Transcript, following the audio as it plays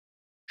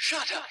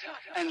Shut up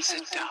and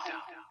sit down.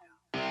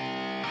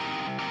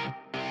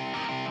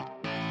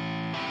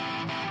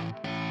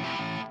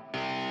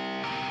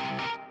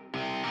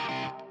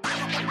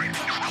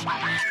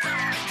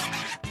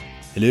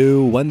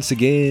 Hello, once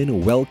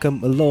again,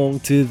 welcome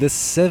along to the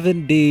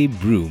 7-Day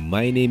Brew.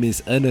 My name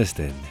is Ernest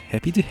and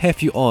happy to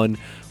have you on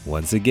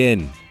once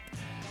again.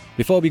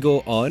 Before we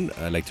go on,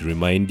 I'd like to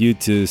remind you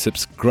to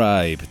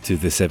subscribe to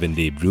the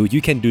 7-Day Brew. You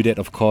can do that,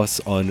 of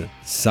course, on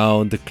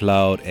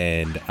SoundCloud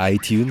and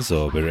iTunes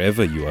or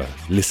wherever you are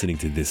listening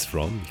to this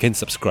from. You can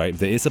subscribe.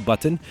 There is a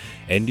button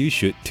and you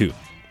should too.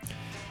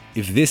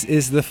 If this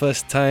is the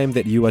first time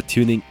that you are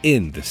tuning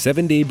in, the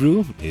 7-Day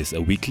Brew is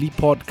a weekly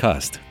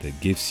podcast that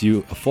gives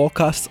you a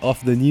forecast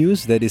of the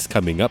news that is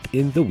coming up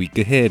in the week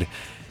ahead.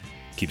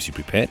 Keeps you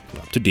prepared,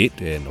 up to date,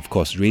 and of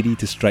course ready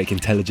to strike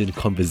intelligent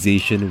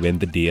conversation when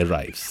the day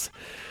arrives.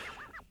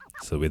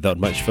 So without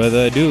much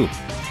further ado,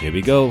 here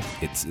we go.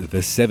 It's the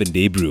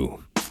 7-Day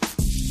Brew.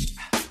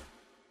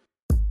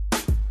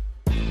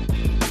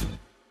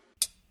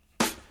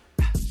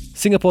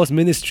 Singapore's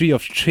Ministry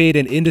of Trade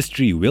and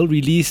Industry will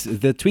release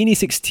the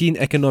 2016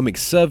 Economic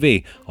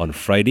Survey on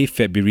Friday,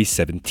 February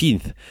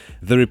 17th.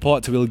 The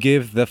report will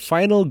give the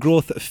final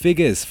growth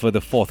figures for the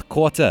fourth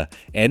quarter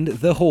and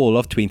the whole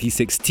of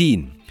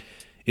 2016.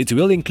 It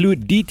will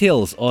include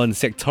details on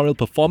sectoral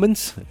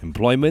performance,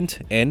 employment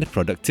and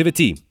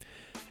productivity.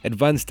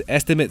 Advanced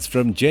estimates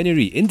from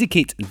January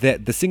indicate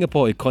that the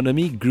Singapore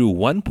economy grew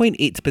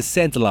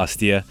 1.8%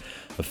 last year,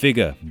 a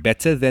figure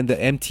better than the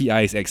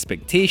MTI's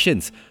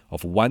expectations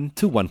of 1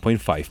 to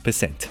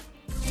 1.5%.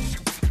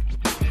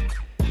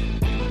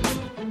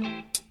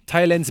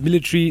 Thailand's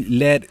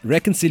military-led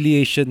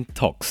reconciliation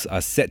talks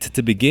are set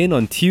to begin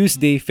on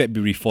Tuesday,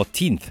 February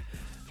 14th.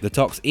 The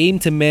talks aim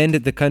to mend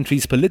the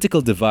country's political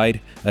divide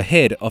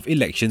ahead of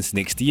elections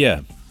next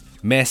year.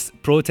 Mass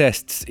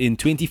protests in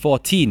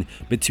 2014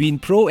 between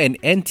pro- and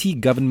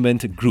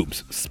anti-government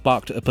groups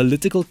sparked a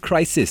political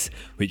crisis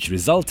which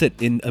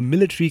resulted in a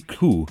military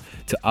coup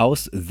to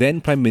oust then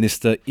Prime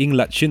Minister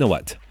Yingluck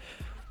Shinawatra.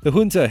 The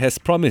junta has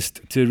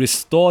promised to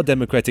restore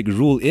democratic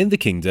rule in the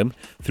kingdom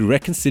through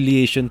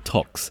reconciliation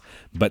talks,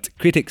 but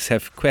critics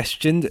have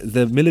questioned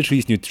the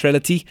military's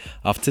neutrality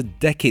after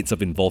decades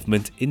of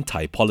involvement in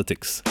Thai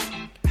politics.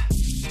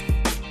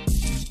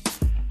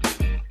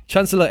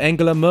 Chancellor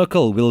Angela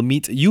Merkel will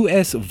meet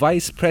US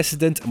Vice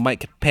President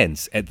Mike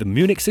Pence at the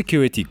Munich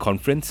Security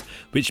Conference,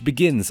 which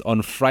begins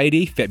on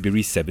Friday,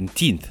 February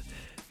 17th.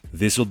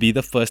 This will be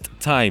the first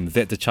time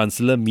that the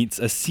Chancellor meets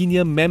a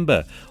senior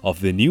member of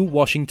the new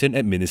Washington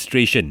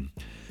administration.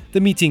 The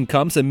meeting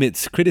comes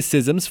amidst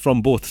criticisms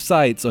from both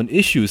sides on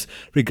issues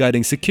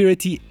regarding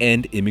security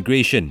and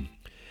immigration.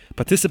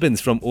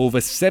 Participants from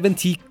over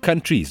 70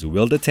 countries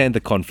will attend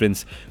the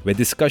conference, where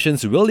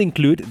discussions will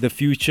include the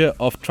future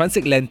of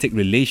transatlantic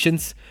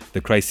relations, the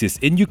crisis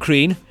in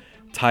Ukraine,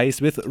 ties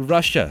with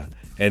Russia,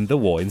 and the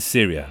war in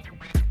Syria.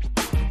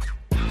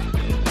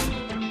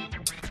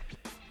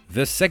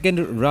 The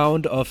second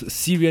round of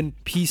Syrian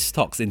peace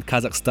talks in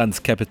Kazakhstan's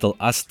capital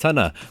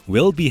Astana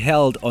will be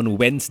held on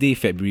Wednesday,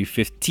 February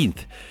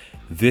 15th.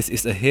 This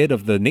is ahead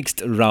of the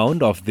next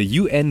round of the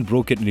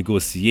UN-brokered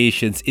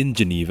negotiations in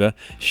Geneva,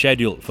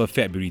 scheduled for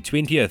February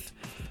 20th.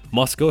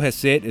 Moscow has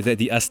said that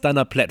the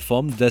Astana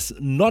platform does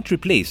not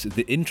replace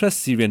the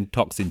intra-Syrian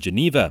talks in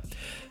Geneva.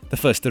 The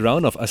first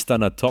round of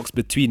Astana talks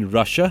between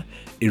Russia,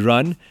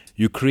 Iran,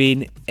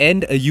 Ukraine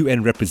and a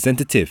UN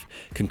representative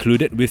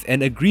concluded with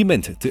an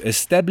agreement to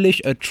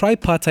establish a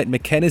tripartite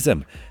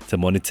mechanism to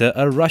monitor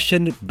a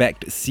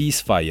Russian-backed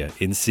ceasefire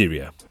in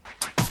Syria.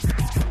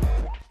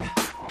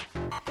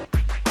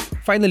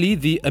 Finally,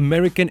 the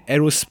American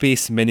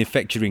aerospace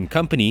manufacturing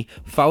company,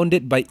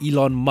 founded by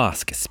Elon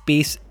Musk,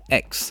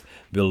 SpaceX,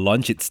 will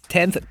launch its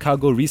 10th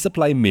cargo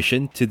resupply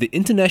mission to the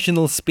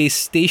International Space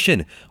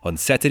Station on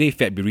Saturday,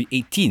 February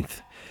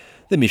 18th.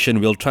 The mission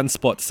will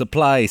transport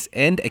supplies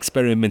and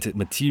experimental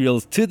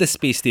materials to the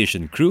space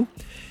station crew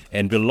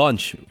and will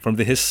launch from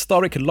the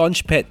historic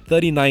Launchpad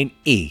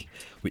 39A,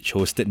 which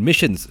hosted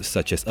missions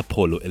such as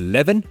Apollo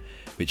 11,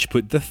 which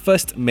put the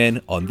first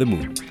man on the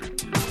moon.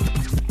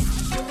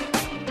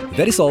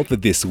 That is all for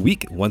this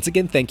week. Once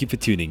again, thank you for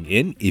tuning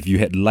in. If you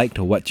had liked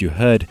what you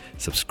heard,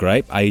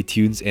 subscribe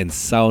iTunes and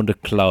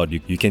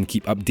SoundCloud. You can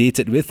keep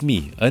updated with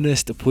me,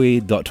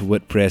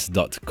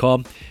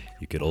 ernestpui.wordpress.com.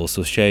 You can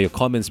also share your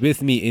comments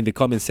with me in the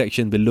comment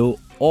section below,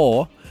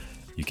 or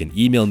you can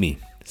email me,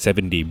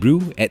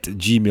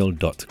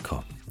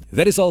 7daybrew@gmail.com.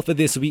 That is all for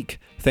this week.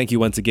 Thank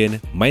you once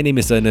again. My name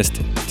is Ernest.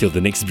 Till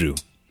the next brew.